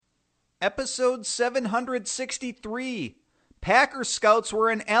Episode 763. Packers scouts were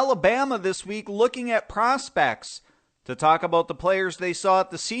in Alabama this week looking at prospects. To talk about the players they saw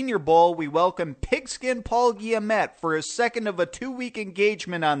at the Senior Bowl, we welcome Pigskin Paul Guillemette for his second of a 2-week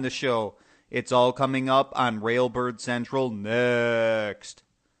engagement on the show. It's all coming up on Railbird Central next.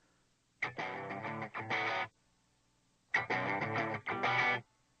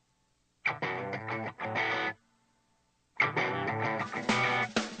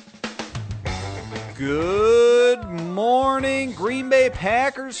 Good morning, Green Bay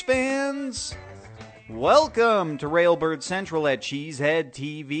Packers fans. Welcome to Railbird Central at Cheesehead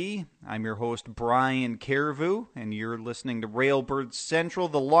TV. I'm your host, Brian Carvu, and you're listening to Railbird Central,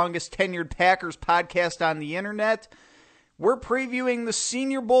 the longest tenured Packers podcast on the internet. We're previewing the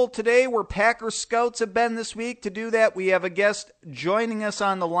Senior Bowl today, where Packers scouts have been this week. To do that, we have a guest joining us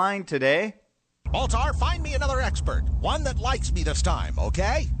on the line today. Baltar, find me another expert. One that likes me this time,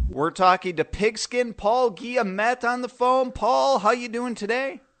 okay? We're talking to Pigskin Paul Guillemette on the phone. Paul, how you doing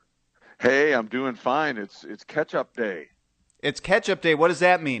today? Hey, I'm doing fine. It's ketchup day. It's ketchup day. What does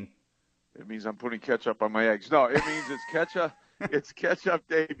that mean? It means I'm putting ketchup on my eggs. No, it means it's ketchup. It's ketchup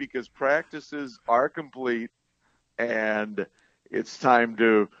day because practices are complete, and it's time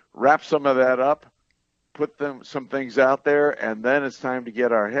to wrap some of that up, put some things out there, and then it's time to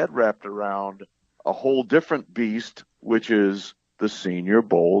get our head wrapped around a whole different beast, which is the Senior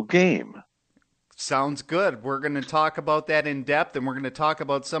Bowl game. Sounds good. We're going to talk about that in depth, and we're going to talk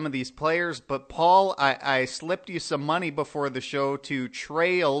about some of these players. But, Paul, I slipped you some money before the show to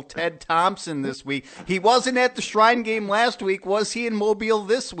trail Ted Thompson this week. He wasn't at the Shrine game last week. Was he in Mobile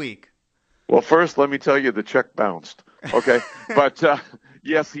this week? Well, first, let me tell you the check bounced, okay? But,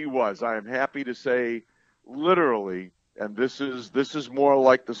 yes, he was. I am happy to say literally, and this is more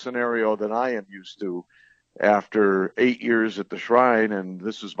like the scenario than I am used to after 8 years at the Shrine, and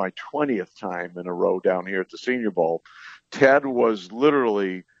this is my 20th time in a row down here at the Senior Bowl. Ted was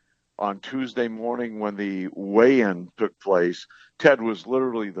literally on Tuesday morning when the weigh-in took place. Ted was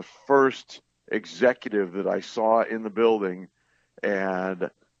literally the first executive that I saw in the building,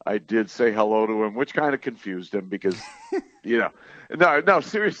 and I did say hello to him, which kind of confused him because, no,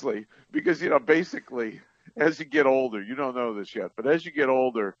 seriously, because, basically, as you get older, you don't know this yet, but as you get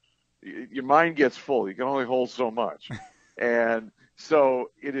older, your mind gets full. You can only hold so much. And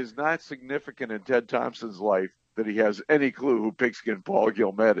so it is not significant in Ted Thompson's life that he has any clue who Pigskin Paul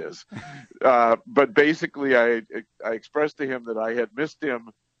Guillemette is. But basically, I expressed to him that I had missed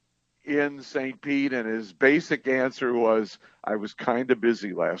him in St. Pete, and his basic answer was, I was kind of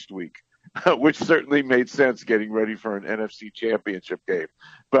busy last week, which certainly made sense getting ready for an NFC championship game.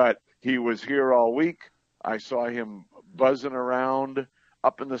 But he was here all week. I saw him buzzing around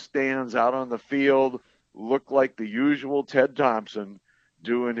up in the stands, out on the field, looked like the usual Ted Thompson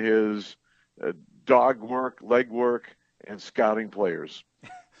doing his dog work, leg work, and scouting players.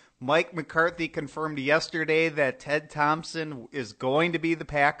 Mike McCarthy confirmed yesterday that Ted Thompson is going to be the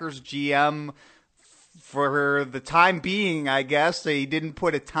Packers GM for the time being, I guess. He didn't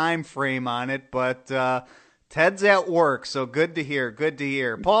put a time frame on it, but Ted's at work, so good to hear, good to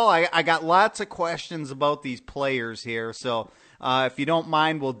hear. Paul, I got lots of questions about these players here, so if you don't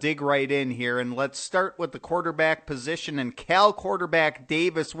mind, we'll dig right in here, and let's start with the quarterback position and Cal quarterback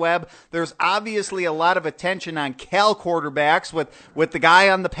Davis Webb. There's obviously a lot of attention on Cal quarterbacks with the guy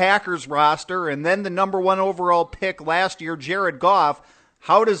on the Packers roster, and then the number one overall pick last year, Jared Goff.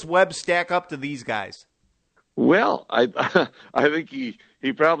 How does Webb stack up to these guys? Well, I think he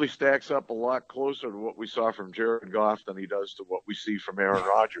probably stacks up a lot closer to what we saw from Jared Goff than he does to what we see from Aaron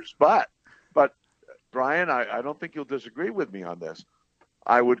Rodgers. But Brian, I don't think you'll disagree with me on this.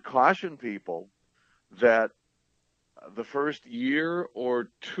 I would caution people that the first year or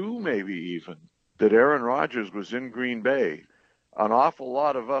two, maybe even, that Aaron Rodgers was in Green Bay, an awful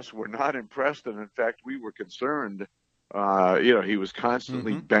lot of us were not impressed, and in fact, we were concerned. He was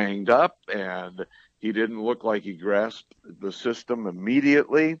constantly banged up, and he didn't look like he grasped the system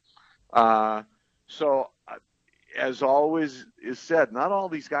immediately. So as always is said, not all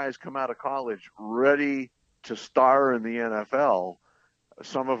these guys come out of college ready to star in the NFL.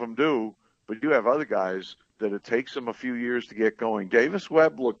 Some of them do, but you have other guys that it takes them a few years to get going. Davis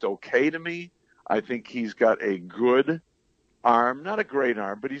Webb looked okay to me. I think he's got a good arm, not a great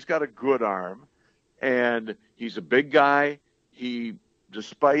arm, but he's got a good arm. And he's a big guy. He,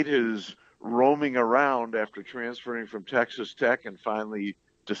 despite his roaming around after transferring from Texas Tech and finally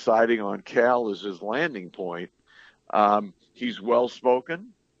deciding on Cal as his landing point, he's well-spoken.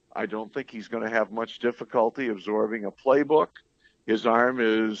 I don't think he's going to have much difficulty absorbing a playbook. His arm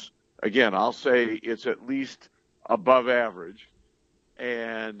is, again, I'll say it's at least above average.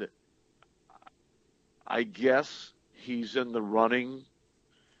 And I guess he's in the running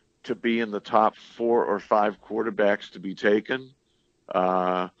to be in the top 4 or 5 quarterbacks to be taken.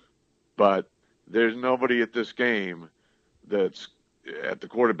 But there's nobody at this game that's at the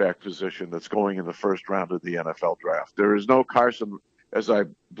quarterback position that's going in the first round of the NFL draft. There is no Carson, as I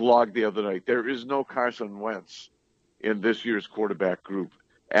blogged the other night, there is no Carson Wentz in this year's quarterback group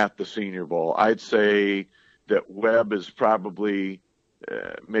at the Senior Bowl. I'd say that Webb is probably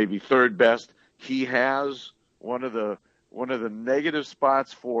maybe third best. He has one of the negative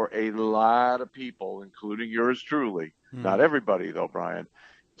spots for a lot of people, including yours truly. Not everybody, though, Brian.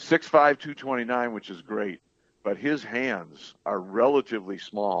 6'5", 229, which is great, but his hands are relatively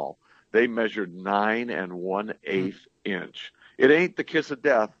small. They measured 9 1/8 inch. It ain't the kiss of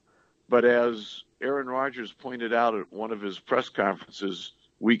death, but as Aaron Rodgers pointed out at one of his press conferences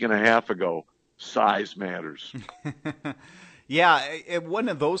a week and a half ago, size matters. Yeah, one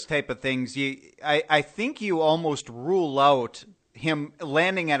of those type of things. I think you almost rule out him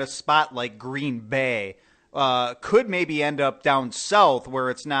landing at a spot like Green Bay. Could maybe end up down south where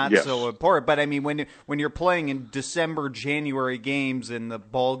it's not so important. But I mean, when you're playing in December, January games and the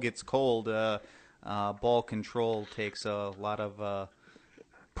ball gets cold, ball control takes a lot of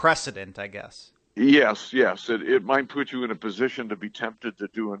precedent, I guess. Yes. It might put you in a position to be tempted to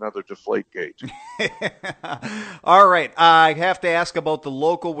do another Deflategate. All right. I have to ask about the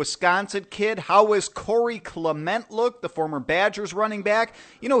local Wisconsin kid. How has Corey Clement looked, the former Badgers running back?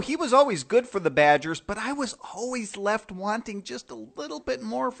 You know, he was always good for the Badgers, but I was always left wanting just a little bit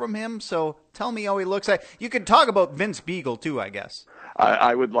more from him. So tell me how he looks. You could talk about Vince Beagle, too, I guess.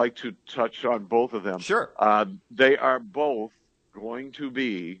 I would like to touch on both of them. Sure. They are both going to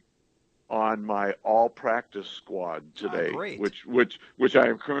be on my all practice squad today, which I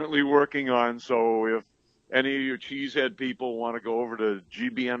am currently working on. So if any of your cheesehead people want to go over to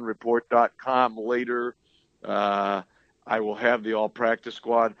gbnreport.com later, I will have the all practice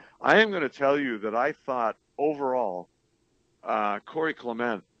squad. I am going to tell you that I thought overall Corey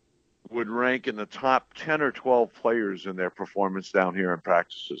Clement would rank in the top 10 or 12 players in their performance down here in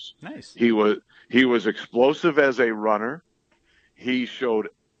practices. Nice. He was explosive as a runner. He showed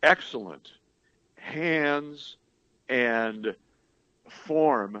excellent hands and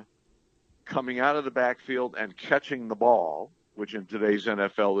form coming out of the backfield and catching the ball, which in today's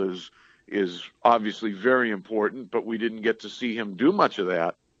NFL is obviously very important, but we didn't get to see him do much of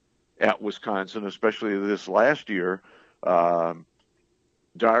that at Wisconsin, especially this last year.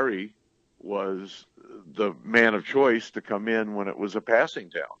 Dari was the man of choice to come in when it was a passing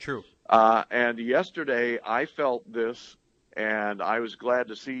down. True. And yesterday I felt this, and I was glad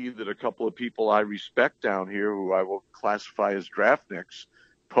to see that a couple of people I respect down here, who I will classify as draftniks,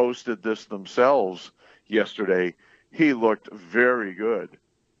 posted this themselves yesterday. He looked very good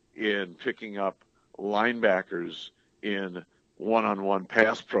in picking up linebackers in one-on-one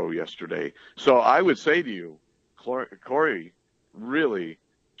pass pro yesterday. So I would say to you, Corey really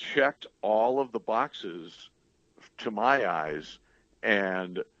checked all of the boxes to my eyes,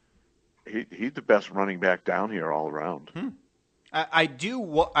 and he's the best running back down here all around. I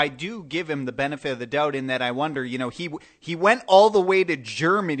do give him the benefit of the doubt in that I wonder, you know, he went all the way to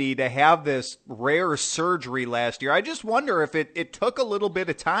Germany to have this rare surgery last year. I just wonder if it took a little bit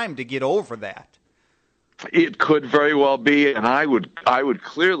of time to get over that. It could very well be, and I would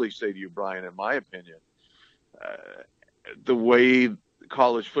clearly say to you, Brian, in my opinion, the way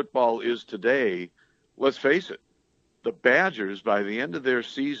college football is today, let's face it, the Badgers, by the end of their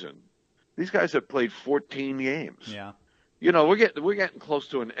season, these guys have played 14 games. Yeah. You know, we're getting close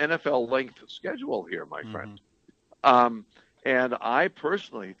to an NFL length schedule here, my friend. And I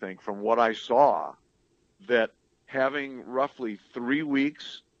personally think, from what I saw, that having roughly 3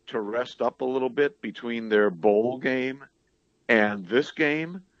 weeks to rest up a little bit between their bowl game and this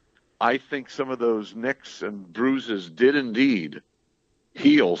game, I think some of those nicks and bruises did indeed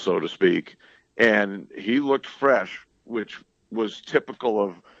heal, so to speak. And he looked fresh, which was typical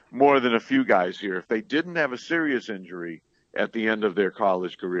of more than a few guys here. If they didn't have a serious injury at the end of their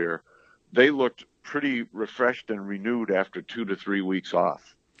college career, they looked pretty refreshed and renewed after 2 to 3 weeks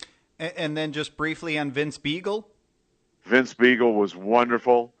off. And then just briefly on Vince Beagle. Vince Beagle was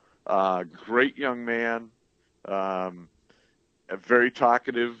wonderful. Great young man. Very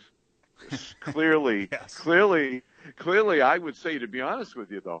talkative. Clearly, I would say, to be honest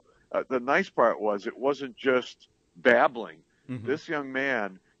with you, though, the nice part was it wasn't just babbling. This young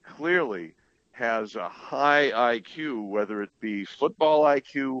man clearly has a high IQ, whether it be football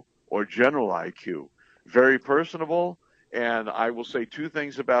IQ or general IQ. Very personable, and I will say 2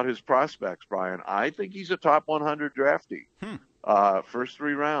 things about his prospects, Brian. I think he's a top 100 draftee, first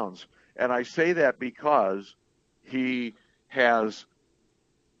 3 rounds. And I say that because he has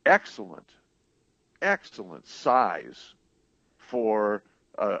excellent size for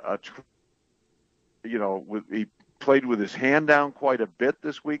he played with his hand down quite a bit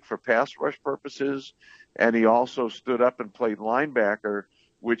this week for pass rush purposes, and he also stood up and played linebacker,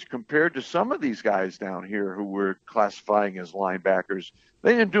 which compared to some of these guys down here who we're classifying as linebackers,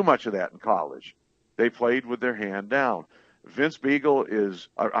 they didn't do much of that in college. They played with their hand down. Vince Biegel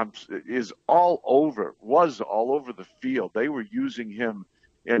was all over the field. They were using him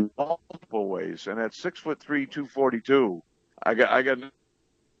in multiple ways, and at 6'3", 242, I got.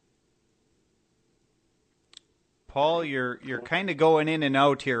 Paul, you're kind of going in and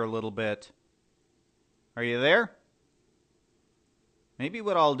out here a little bit. Are you there? Maybe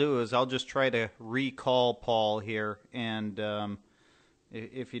what I'll do is I'll just try to recall Paul here, and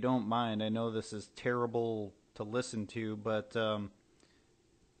if you don't mind, I know this is terrible to listen to, but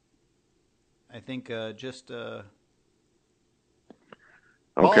I think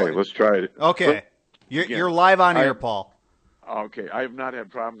Okay, Paul, let's try it. Okay, you're live on air, Paul. Okay, I have not had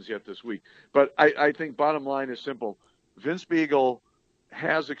problems yet this week. But I think bottom line is simple. Vince Biegel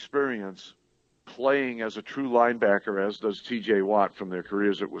has experience playing as a true linebacker, as does T.J. Watt from their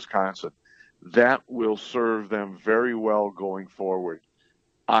careers at Wisconsin. That will serve them very well going forward.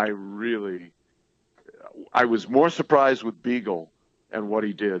 I was more surprised with Biegel and what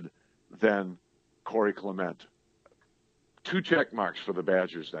he did than Corey Clement. 2 check marks for the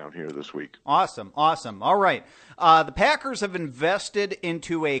Badgers down here this week. Awesome. All right. The Packers have invested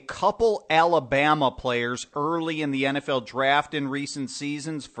into a couple Alabama players early in the NFL draft in recent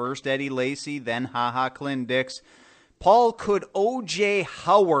seasons. First Eddie Lacy, then HaHa Clinton-Dix. Paul, could O.J.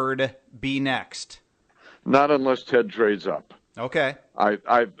 Howard be next? Not unless Ted trades up. Okay.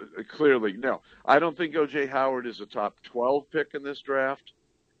 I clearly, no. I don't think O.J. Howard is a top 12 pick in this draft,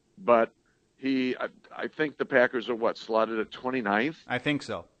 but I think the Packers are slotted at 29th? I think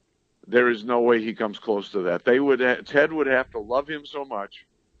so. There is no way he comes close to that. Ted would have to love him so much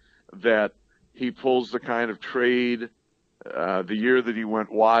that he pulls the kind of trade the year that he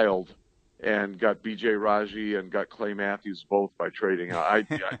went wild and got B.J. Raji and got Clay Matthews both by trading.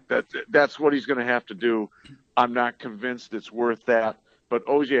 That's what he's going to have to do. I'm not convinced it's worth that, but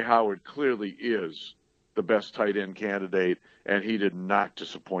O.J. Howard clearly is the best tight end candidate, and he did not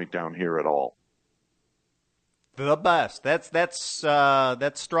disappoint down here at all. The best.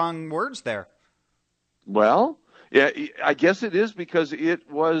 That's strong words there. Well, yeah, I guess it is because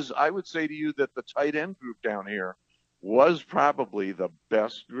it was. I would say to you that the tight end group down here was probably the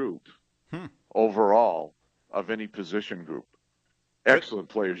best group overall of any position group. Excellent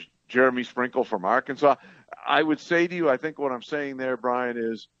players. Jeremy Sprinkle from Arkansas. I would say to you, I think what I'm saying there, Brian,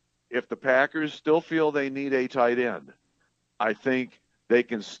 is if the Packers still feel they need a tight end, I think they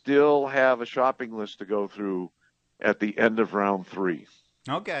can still have a shopping list to go through at the end of round 3.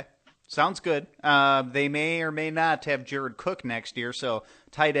 Okay. Sounds good. They may or may not have Jared Cook next year, so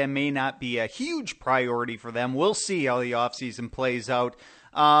tight end may not be a huge priority for them. We'll see how the offseason plays out.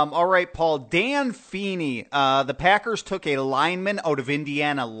 All right, Paul. Dan Feeney. The Packers took a lineman out of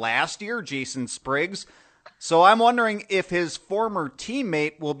Indiana last year, Jason Spriggs. So I'm wondering if his former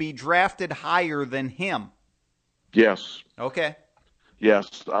teammate will be drafted higher than him. Yes. Okay.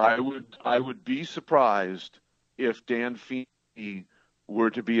 Yes, I would be surprised if Dan Feeney were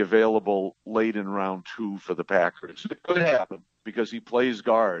to be available late in round 2 for the Packers. It could happen because he plays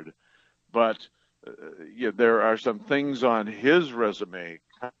guard, but there are some things on his resume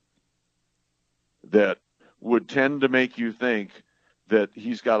that would tend to make you think that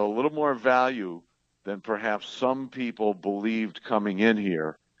he's got a little more value than perhaps some people believed coming in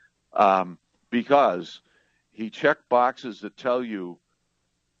here, because he checked boxes that tell you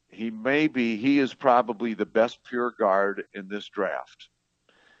he is probably the best pure guard in this draft.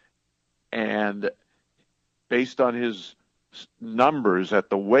 And based on his numbers at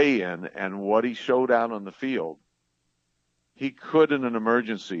the weigh-in and what he showed out on the field, he could, in an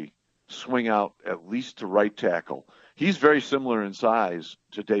emergency, swing out at least to right tackle. He's very similar in size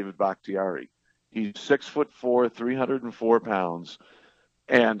to David Bakhtiari. He's 6'4", 304 pounds.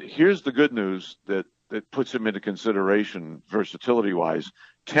 And here's the good news that puts him into consideration versatility-wise.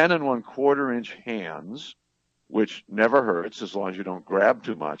 10 1/4 inch hands, which never hurts as long as you don't grab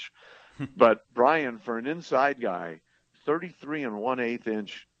too much. But Brian, for an inside guy, 33 1/8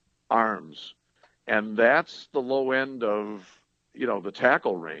 inch arms. And that's the low end of, the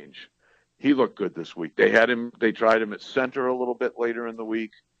tackle range. He looked good this week. They tried him at center a little bit later in the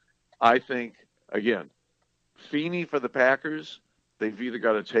week. I think, again, Feeney for the Packers, they've either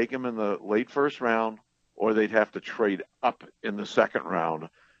got to take him in the late first round or they'd have to trade up in the second round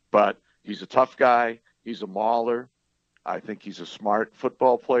but he's a tough guy. He's a mauler. I think he's a smart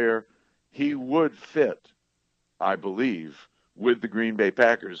football player. He would fit, I believe, with the Green Bay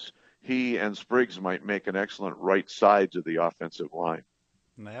Packers. He and Spriggs might make an excellent right side to the offensive line.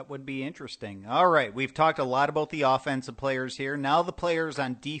 That would be interesting. All right, we've talked a lot about the offensive players here. Now the players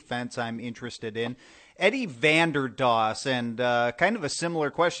on defense I'm interested in. Eddie Vanderdoss, and kind of a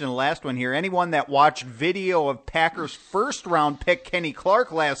similar question to the last one here. Anyone that watched video of Packers' first-round pick Kenny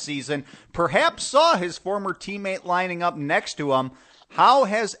Clark last season perhaps saw his former teammate lining up next to him. How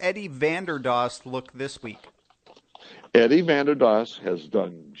has Eddie Vanderdoss looked this week? Eddie Vanderdoss has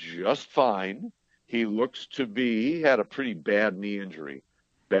done just fine. He looks to be, he had a pretty bad knee injury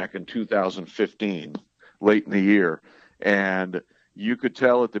back in 2015, late in the year. And you could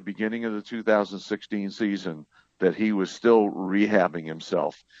tell at the beginning of the 2016 season that he was still rehabbing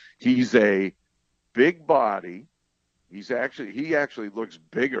himself. He's a big body. He actually looks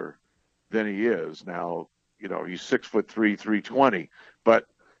bigger than he is now. You know, he's 6'3", 320. But,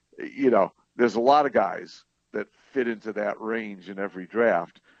 you know, there's a lot of guys that fit into that range in every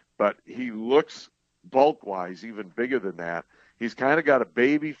draft. But he looks bulk-wise even bigger than that. He's kind of got a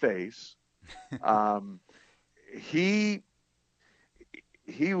baby face. He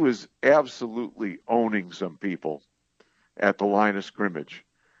was absolutely owning some people at the line of scrimmage.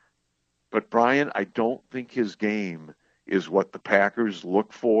 But, Brian, I don't think his game is what the Packers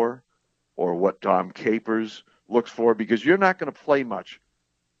look for or what Dom Capers looks for, because you're not going to play much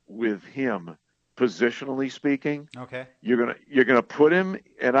with him positionally speaking. Okay. You're gonna put him,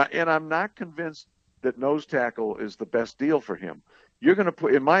 and I'm not convinced that nose tackle is the best deal for him. You're going to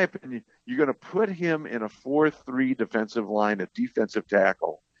put, in my opinion, you're going to put him in a 4-3 defensive line at defensive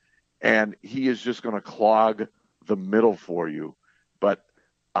tackle, and he is just going to clog the middle for you. But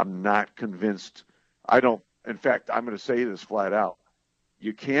I'm not convinced. In fact, I'm going to say this flat out.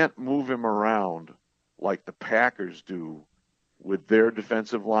 You can't move him around like the Packers do with their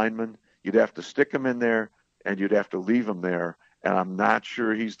defensive linemen. You'd have to stick him in there, and you'd have to leave him there. And I'm not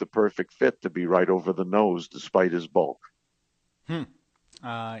sure he's the perfect fit to be right over the nose despite his bulk.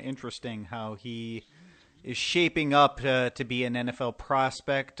 Interesting how he is shaping up to be an NFL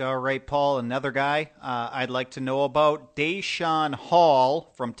prospect. All right, Paul, another guy I'd like to know about, Deshaun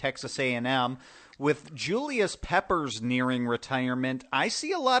Hall from Texas A&M. With Julius Peppers nearing retirement, I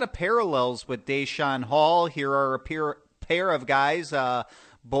see a lot of parallels with Deshaun Hall. Here are a pair of guys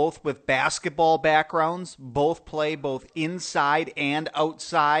both with basketball backgrounds, both play both inside and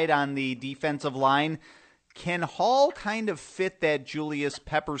outside on the defensive line. Can Hall kind of fit that Julius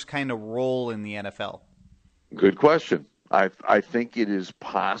Peppers kind of role in the NFL? Good question. I think it is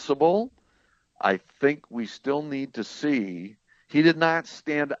possible. I think we still need to see. He did not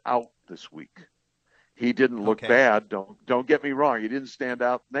stand out this week. He didn't look bad. Don't get me wrong. He didn't stand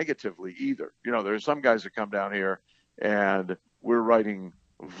out negatively either. You know, there's some guys that come down here and we're writing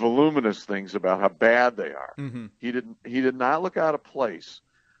voluminous things about how bad they are. Mm-hmm. He did not look out of place,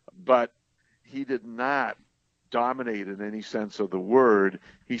 but he did not dominate in any sense of the word.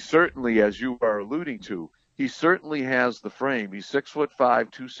 He certainly, as you are alluding to, he certainly has the frame. He's 6'5",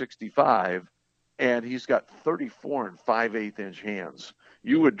 265, and he's got 34 and 5/8 inch hands.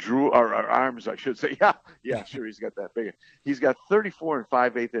 You would our arms, I should say. Yeah, sure, he's got that big. He's got 34 and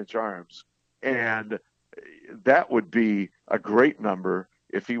 5/8 inch arms, and that would be a great number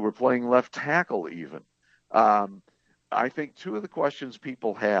if he were playing left tackle even. I think two of the questions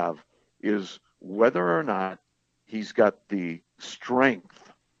people have is whether or not he's got the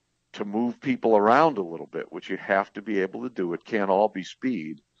strength to move people around a little bit, which you have to be able to do. It can't all be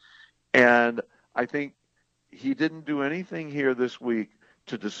speed. And I think he didn't do anything here this week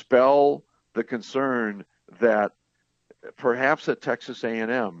to dispel the concern that perhaps at Texas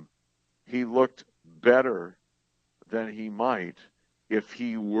A&M he looked better than he might if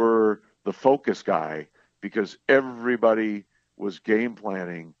he were the focus guy, because everybody was game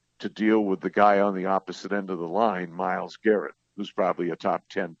planning to deal with the guy on the opposite end of the line, Myles Garrett, who's probably a top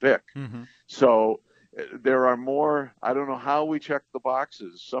 10 pick. Mm-hmm. So there are more. I don't know how we check the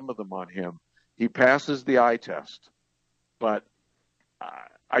boxes, some of them on him. He passes the eye test, but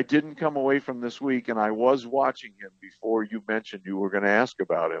I didn't come away from this week, and I was watching him before you mentioned you were going to ask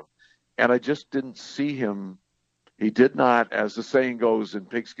about him, and I just didn't see him. He did not, as the saying goes in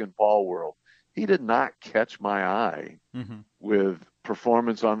Pigskin Paul world, he did not catch my eye with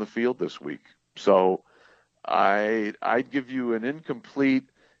performance on the field this week. So I'd give you an incomplete,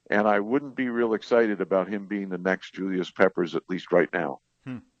 and I wouldn't be real excited about him being the next Julius Peppers, at least right now.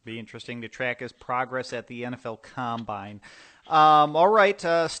 Be interesting to track his progress at the NFL Combine. All right,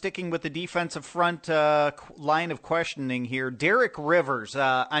 sticking with the defensive front line of questioning here. Derek Rivers,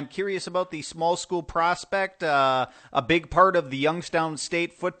 I'm curious about the small school prospect, a big part of the Youngstown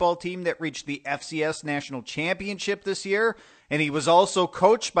State football team that reached the FCS National Championship this year, and he was also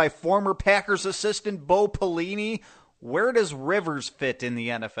coached by former Packers assistant Bo Pelini. Where does Rivers fit in the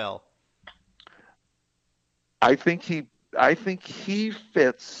NFL? I think he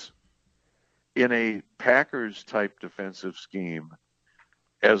fits in a Packers type defensive scheme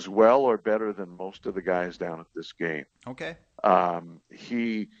as well or better than most of the guys down at this game. Okay. I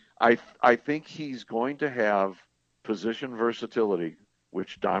think he's going to have position versatility,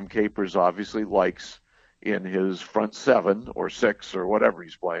 which Dom Capers obviously likes in his front seven or six or whatever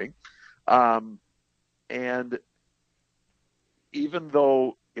he's playing. And even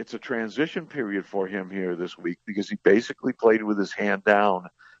though it's a transition period for him here this week because he basically played with his hand down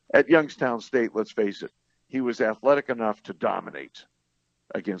at Youngstown State, let's face it, he was athletic enough to dominate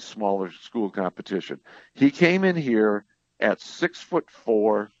against smaller school competition. He came in here at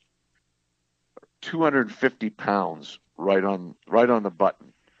 6'4", 250 pounds, right on the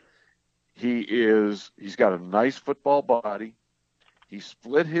button. He's got a nice football body. He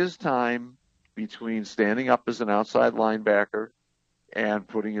split his time between standing up as an outside linebacker and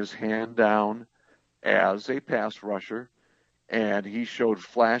putting his hand down as a pass rusher. And he showed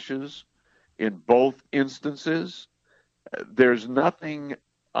flashes in both instances. There's nothing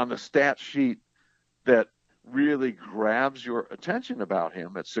on the stat sheet that really grabs your attention about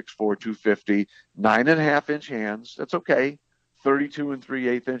him at 6'4", 250, 9.5-inch hands. That's okay. 32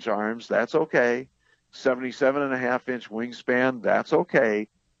 3/8-inch arms. That's okay. 77.5-inch wingspan. That's okay.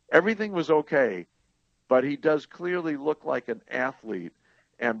 Everything was okay, but he does clearly look like an athlete.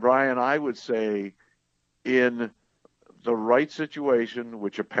 And Brian, I would say in the right situation,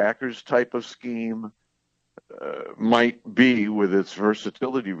 which a Packers type of scheme might be with its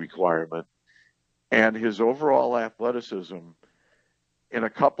versatility requirement and his overall athleticism, in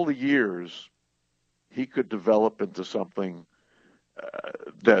a couple of years, he could develop into something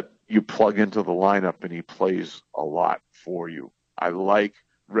that you plug into the lineup and he plays a lot for you. I like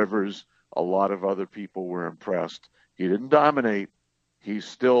Rivers. A lot of other people were impressed. He didn't dominate. He's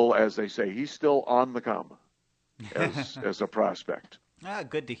still, as they say, he's still on the come as a prospect.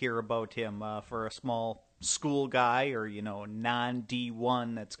 Good to hear about him for a small school guy or,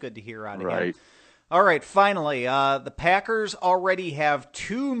 non-D1. That's good to hear out of him. All right, finally, the Packers already have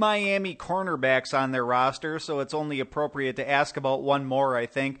 2 Miami cornerbacks on their roster, so it's only appropriate to ask about one more, I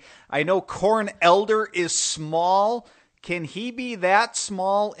think. I know Corn Elder is small. Can he be that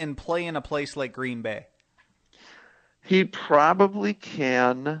small and play in a place like Green Bay? He probably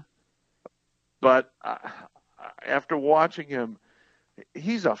can, but after watching him,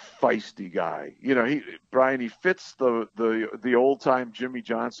 he's a feisty guy. Brian, he fits the old time Jimmy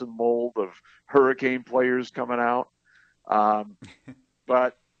Johnson mold of Hurricane players coming out.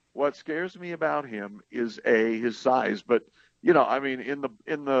 But what scares me about him is his size. But in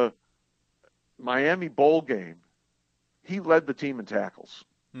the Miami Bowl game, he led the team in tackles.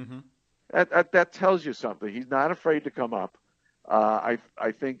 Mm-hmm. That tells you something. He's not afraid to come up. I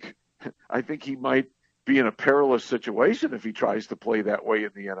think he might be in a perilous situation if he tries to play that way in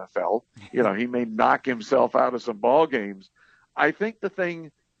the NFL. He may knock himself out of some ball games. I think the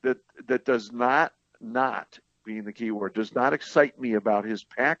thing that does not being the key word, does not excite me about his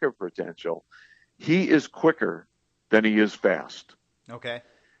Packer potential, he is quicker than he is fast. Okay.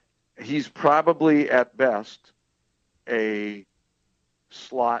 He's probably at best a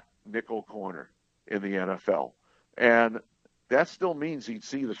slot nickel corner in the NFL. And that still means he'd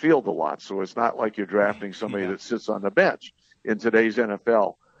see the field a lot. So it's not like you're drafting somebody that sits on the bench in today's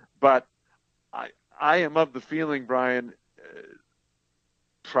NFL. But I am of the feeling, Brian,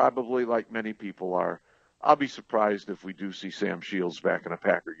 probably like many people are, I'll be surprised if we do see Sam Shields back in a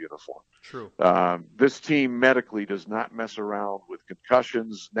Packer uniform. True. This team medically does not mess around with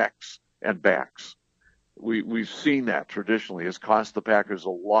concussions, necks, and backs. We've seen that traditionally. It's cost the Packers a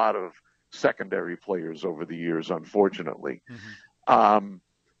lot of secondary players over the years, unfortunately. Mm-hmm.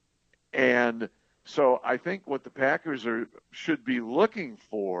 And so I think what the Packers should be looking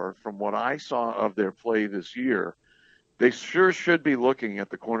for, from what I saw of their play this year, they sure should be looking at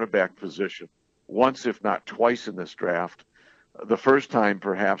the cornerback position once, if not twice in this draft. The first time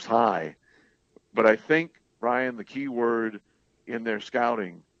perhaps high. But I think, Brian, the key word in their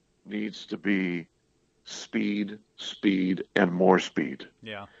scouting needs to be speed, and more speed.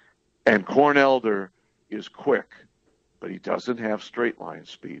 Yeah. And Corn Elder is quick, but he doesn't have straight line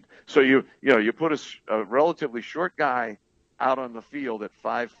speed. So you put a relatively short guy out on the field at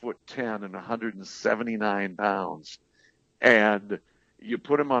 5'10" and 179 pounds, and you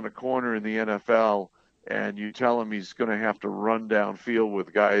put him on a corner in the NFL and you tell him he's going to have to run downfield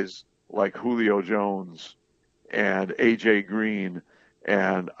with guys like Julio Jones and A.J. Green,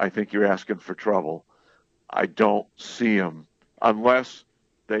 and I think you're asking for trouble. I don't see him unless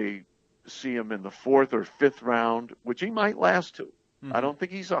they see him in the 4th or 5th round, which he might last to. Mm-hmm. I don't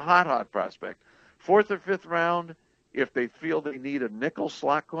think he's a hot prospect. 4th or 5th round, if they feel they need a nickel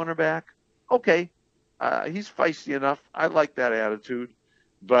slot cornerback, okay. He's feisty enough. I like that attitude,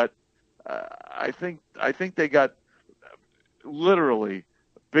 but I think they got literally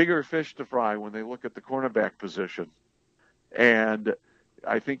bigger fish to fry when they look at the cornerback position, and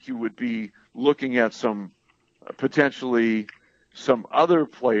I think you would be looking at some potentially some other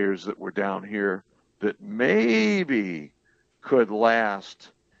players that were down here that maybe could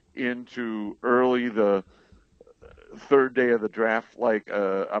last into early the 3rd day of the draft, like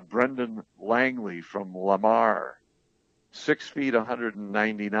a Brendan Langley from Lamar, 6 feet,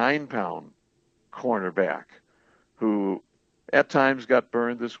 199-pound cornerback, who at times got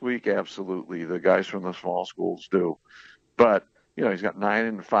burned this week. Absolutely, the guys from the small schools do, but he's got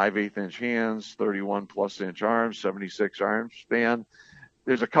 9 5/8 inch hands, 31+ inch arms, 76 arm span.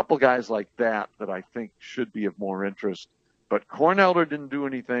 There's a couple guys like that I think should be of more interest. But Cornelder didn't do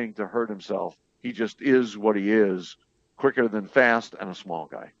anything to hurt himself. He just is what he is, quicker than fast and a small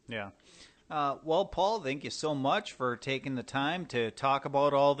guy. Yeah. Well, Paul, thank you so much for taking the time to talk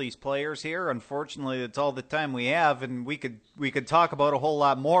about all these players here. Unfortunately, that's all the time we have, and we could talk about a whole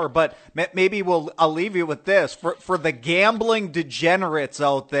lot more. But maybe I'll leave you with this: for the gambling degenerates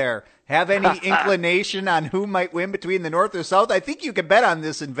out there, have any inclination on who might win between the North or South? I think you can bet on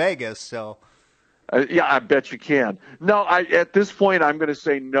this in Vegas. So, yeah, I bet you can. No, at this point, I'm going to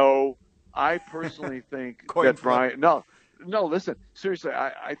say no. I personally think that Brian. No. Listen, seriously,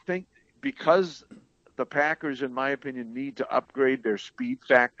 I think. Because the Packers, in my opinion, need to upgrade their speed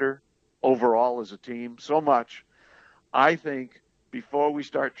factor overall as a team so much, I think before we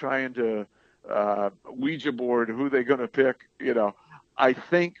start trying to Ouija board who they're going to pick, I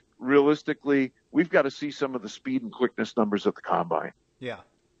think realistically we've got to see some of the speed and quickness numbers at the combine. Yeah,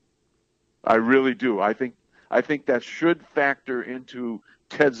 I really do. I think that should factor into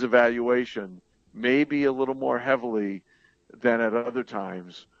Ted's evaluation, maybe a little more heavily than at other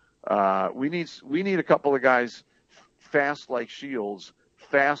times. We need a couple of guys fast like Shields,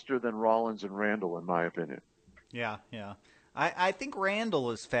 faster than Rollins and Randall, in my opinion. Yeah. I think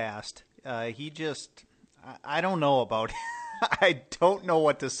Randall is fast. I don't know about him. I don't know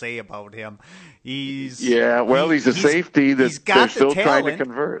what to say about him. He's a safety that they're still trying to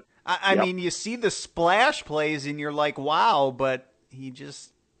convert. I mean, you see the splash plays and you're like, wow, but he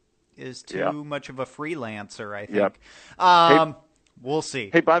just is too much of a freelancer, I think. Yep. We'll see.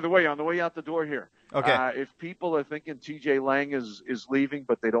 Hey, by the way, on the way out the door here, okay. If people are thinking T.J. Lang is leaving,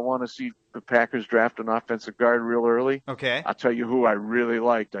 but they don't want to see the Packers draft an offensive guard real early, okay, I'll tell you who I really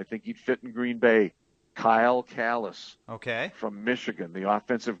liked. I think he'd fit in Green Bay. Kyle Callis, okay, from Michigan, the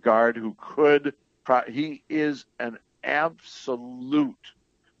offensive guard who he is an absolute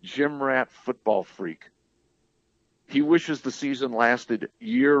gym rat football freak. He wishes the season lasted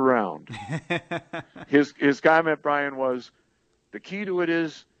year round. His comment, Brian, was, the key to it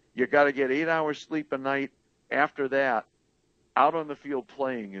is you got to get 8 hours sleep a night. After that, out on the field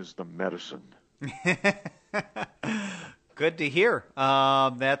playing is the medicine. Good to hear.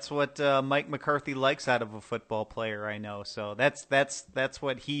 That's what Mike McCarthy likes out of a football player, I know. So that's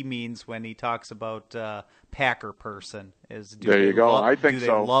what he means when he talks about Packer person. There you go. I think so.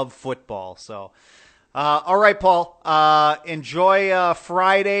 Do they love football? So, all right, Paul. Enjoy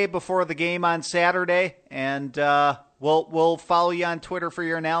Friday before the game on Saturday, and We'll follow you on Twitter for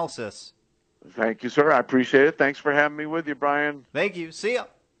your analysis. Thank you, sir. I appreciate it. Thanks for having me with you, Brian. Thank you. See ya.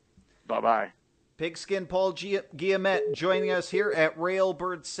 Bye-bye. Pigskin Paul Guillemette joining us here at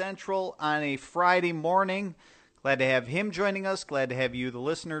Railbird Central on a Friday morning. Glad to have him joining us. Glad to have you, the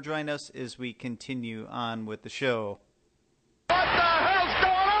listener, join us as we continue on with the show. What the hell's going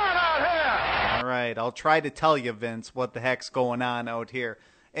on out here? All right. I'll try to tell you, Vince, what the heck's going on out here.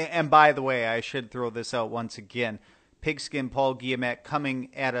 And by the way, I should throw this out once again. Pigskin Paul Guillemette coming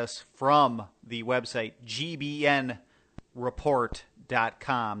at us from the website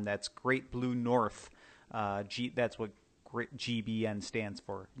gbnreport.com. That's Great Blue North. That's what GBN stands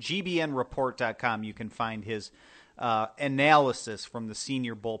for. gbnreport.com. You can find his analysis from the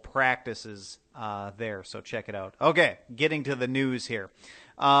Senior Bowl practices there, so check it out. Okay, getting to the news here.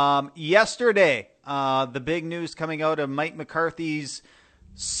 Yesterday, the big news coming out of Mike McCarthy's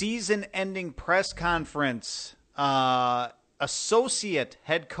season-ending press conference associate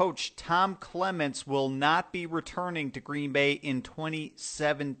head coach Tom Clements will not be returning to Green Bay in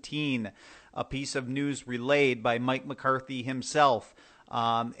 2017. A piece of news relayed by Mike McCarthy himself.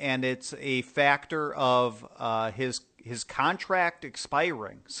 And it's a factor of his contract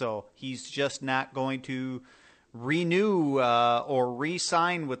expiring. So he's just not going to renew or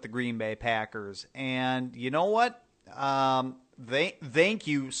re-sign with the Green Bay Packers. And you know what? Thank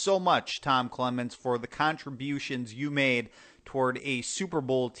you so much, Tom Clements, for the contributions you made toward a Super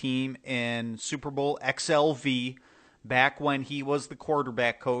Bowl team in Super Bowl XLV back when he was the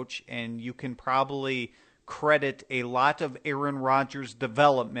quarterback coach, and you can probably credit a lot of Aaron Rodgers'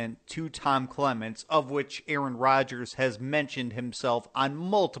 development to Tom Clements, of which Aaron Rodgers has mentioned himself on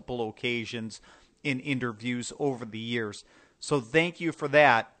multiple occasions in interviews over the years. So thank you for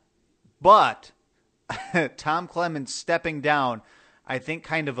that. But Tom Clements stepping down, I think,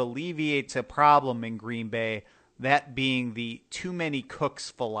 kind of alleviates a problem in Green Bay, that being the too many cooks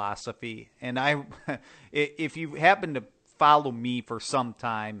philosophy. And if you happen to follow me for some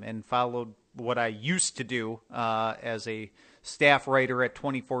time and followed what I used to do as a staff writer at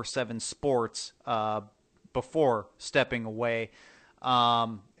 24/7 Sports before stepping away,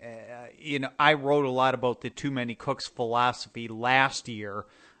 I wrote a lot about the too many cooks philosophy last year,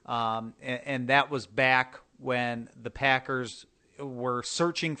 and that was back when the Packers were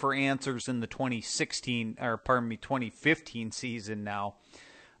searching for answers in the 2015 season now.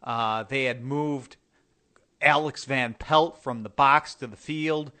 They had moved Alex Van Pelt from the box to the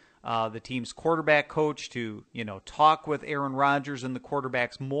field, the team's quarterback coach, to, talk with Aaron Rodgers and the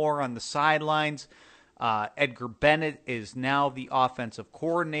quarterbacks more on the sidelines. Edgar Bennett is now the offensive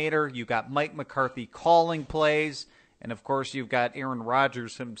coordinator. You got Mike McCarthy calling plays, and of course you've got Aaron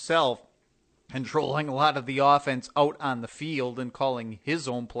Rodgers himself controlling a lot of the offense out on the field and calling his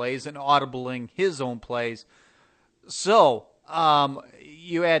own plays and audibling his own plays. So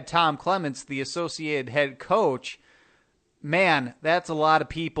you add Tom Clements, the associate head coach. Man, that's a lot of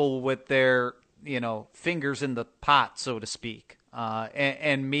people with their, fingers in the pot, so to speak,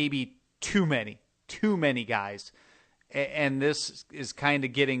 and maybe too many guys. And this is kind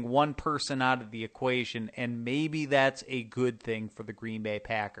of getting one person out of the equation, and maybe that's a good thing for the Green Bay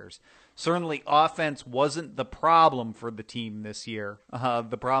Packers. Certainly, offense wasn't the problem for the team this year.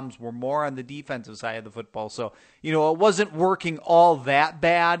 The problems were more on the defensive side of the football. So, it wasn't working all that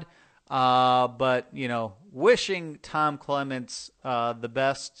bad. But, wishing Tom Clements the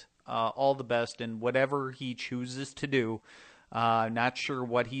best, all the best in whatever he chooses to do. Not sure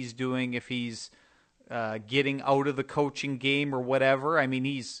what he's doing, if he's getting out of the coaching game or whatever. I mean,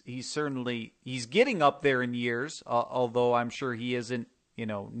 he's getting up there in years, although I'm sure he isn't,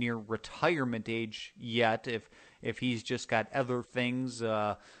 near retirement age yet. If he's just got other things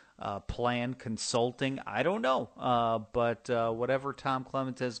planned, consulting, I don't know. But whatever Tom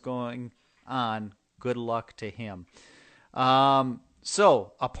Clements has going on, good luck to him.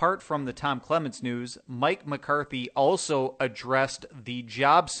 So, apart from the Tom Clements news, Mike McCarthy also addressed the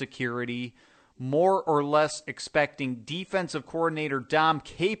job security, more or less expecting defensive coordinator Dom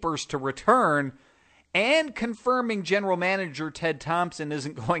Capers to return, and confirming general manager Ted Thompson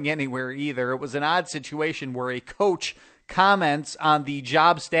isn't going anywhere either. It was an odd situation where a coach comments on the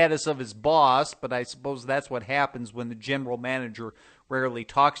job status of his boss, but I suppose that's what happens when the general manager rarely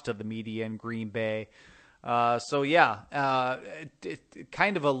talks to the media in Green Bay. Kind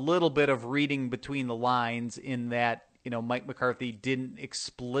of a little bit of reading between the lines in that, Mike McCarthy didn't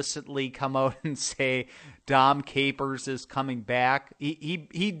explicitly come out and say Dom Capers is coming back.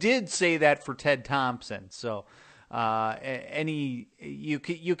 He did say that for Ted Thompson. So you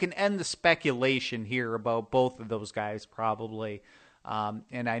can end the speculation here about both of those guys probably.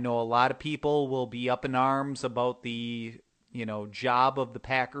 And I know a lot of people will be up in arms about the job of the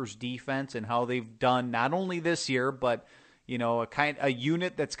Packers defense and how they've done not only this year, but a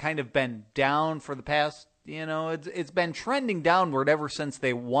unit that's kind of been down for the past. It's been trending downward ever since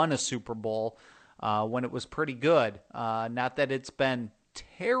they won a Super Bowl when it was pretty good. Not that it's been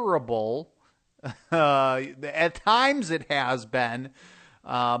terrible. At times it has been,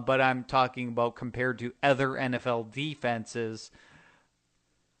 but I'm talking about compared to other NFL defenses.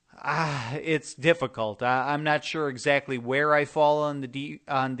 It's difficult. I'm not sure exactly where I fall on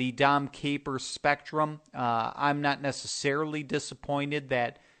the Dom Capers spectrum. I'm not necessarily disappointed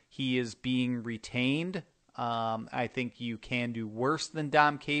that he is being retained. I think you can do worse than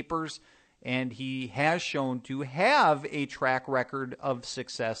Dom Capers, and he has shown to have a track record of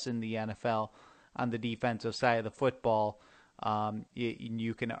success in the NFL on the defensive side of the football.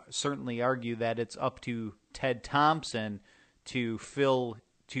 You can certainly argue that it's up to Ted Thompson to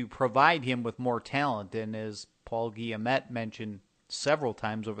provide him with more talent, and as Paul Guillemette mentioned several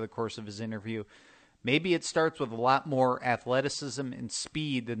times over the course of his interview, maybe it starts with a lot more athleticism and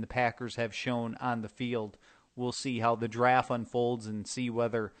speed than the Packers have shown on the field. We'll see how the draft unfolds and see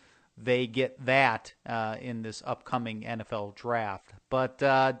whether they get that in this upcoming NFL draft. But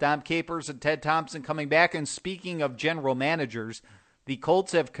Dom Capers and Ted Thompson coming back. And speaking of general managers, the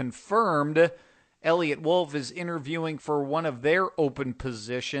Colts have confirmed Elliott Wolf is interviewing for one of their open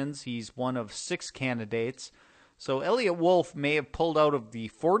positions. He's one of 6 candidates. So Elliott Wolf may have pulled out of the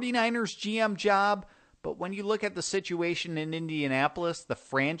 49ers GM job, but when you look at the situation in Indianapolis, the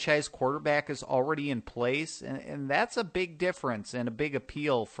franchise quarterback is already in place, and that's a big difference and a big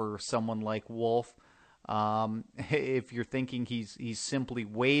appeal for someone like Wolf. If you're thinking he's simply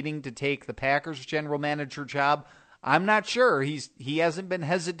waiting to take the Packers general manager job, I'm not sure. He hasn't been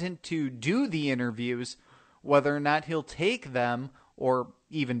hesitant to do the interviews. Whether or not he'll take them or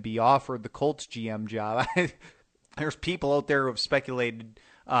even be offered the Colts GM job, there's people out there who have speculated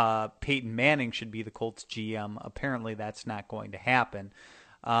Peyton Manning should be the Colts GM. Apparently, that's not going to happen.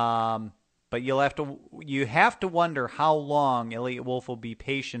 But you have to wonder how long Elliott Wolf will be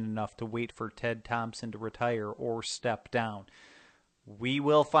patient enough to wait for Ted Thompson to retire or step down. We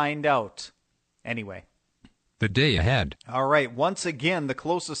will find out. Anyway. The day ahead. All right. Once again, the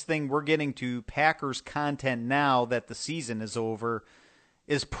closest thing we're getting to Packers content now that the season is over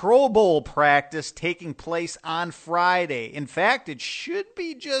is Pro Bowl practice taking place on Friday. In fact, it should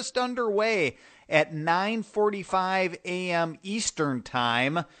be just underway at 9:45 a.m. Eastern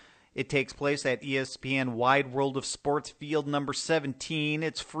Time. It takes place at ESPN Wide World of Sports Field number 17.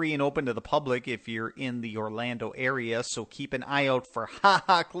 It's free and open to the public if you're in the Orlando area, so keep an eye out for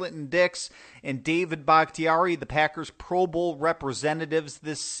Clinton Dix and David Bakhtiari, the Packers Pro Bowl representatives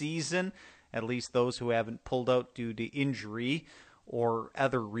this season, at least those who haven't pulled out due to injury or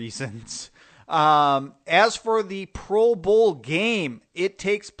other reasons. As for the Pro Bowl game, it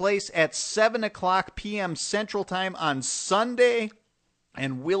takes place at 7 o'clock p.m. Central Time on Sunday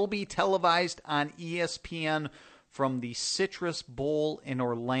and will be televised on ESPN from the Citrus Bowl in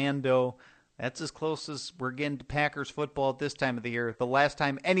Orlando. That's as close as we're getting to Packers football at this time of the year. The last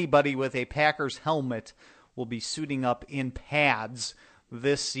time anybody with a Packers helmet will be suiting up in pads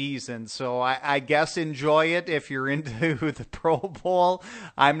this season. So I guess enjoy it if you're into the Pro Bowl.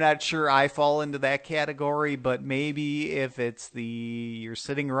 I'm not sure I fall into that category, but maybe if it's you're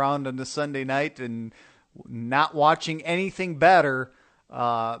sitting around on a Sunday night and not watching anything better,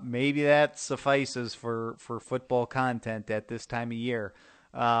 maybe that suffices for football content at this time of year.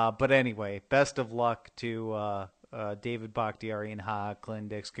 But anyway, best of luck to David Bakhtiari and Clinton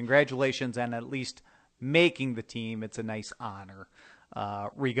Dix. Congratulations on at least making the team. It's a nice honor,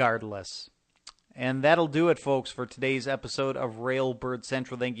 regardless. And that'll do it, folks, for today's episode of Railbird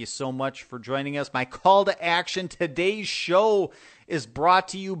Central. Thank you so much for joining us. My call to action, today's show is brought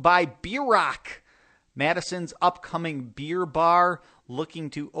to you by Bierock, Madison's upcoming beer bar, looking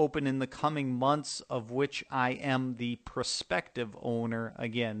to open in the coming months, of which I am the prospective owner.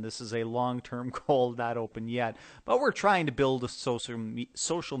 Again, this is a long-term goal, not open yet, but we're trying to build a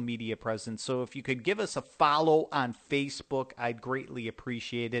social media presence. So if you could give us a follow on Facebook, I'd greatly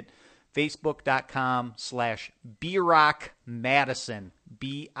appreciate it. Facebook.com/Bierock Madison,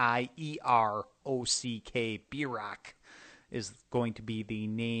 Bierock, Bierock is going to be the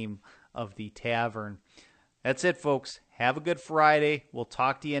name of the tavern. That's it, folks. Have a good Friday. We'll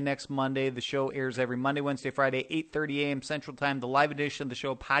talk to you next Monday. The show airs every Monday, Wednesday, Friday, 8:30 a.m. Central Time. The live edition of the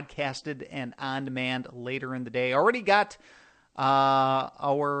show podcasted and on demand later in the day. Already got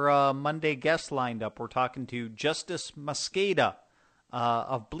our Monday guest lined up. We're talking to Justice Mosqueda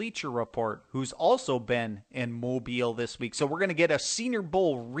of Bleacher Report, who's also been in Mobile this week. So we're going to get a Senior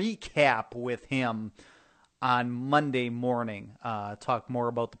Bowl recap with him on Monday morning. Talk more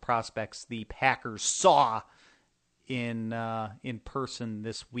about the prospects the Packers saw in person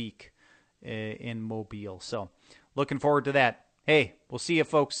this week in Mobile. So looking forward to that. Hey, we'll see you,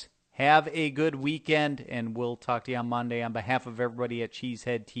 folks. Have a good weekend, and we'll talk to you on Monday. On behalf of everybody at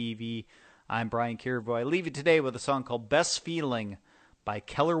Cheesehead TV, I'm Brian Kirivoy. I leave you today with a song called Best Feeling by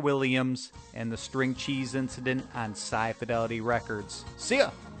Keller Williams and the String Cheese Incident on Sci Fidelity Records. See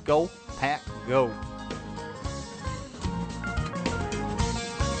ya. Go, Pack, go.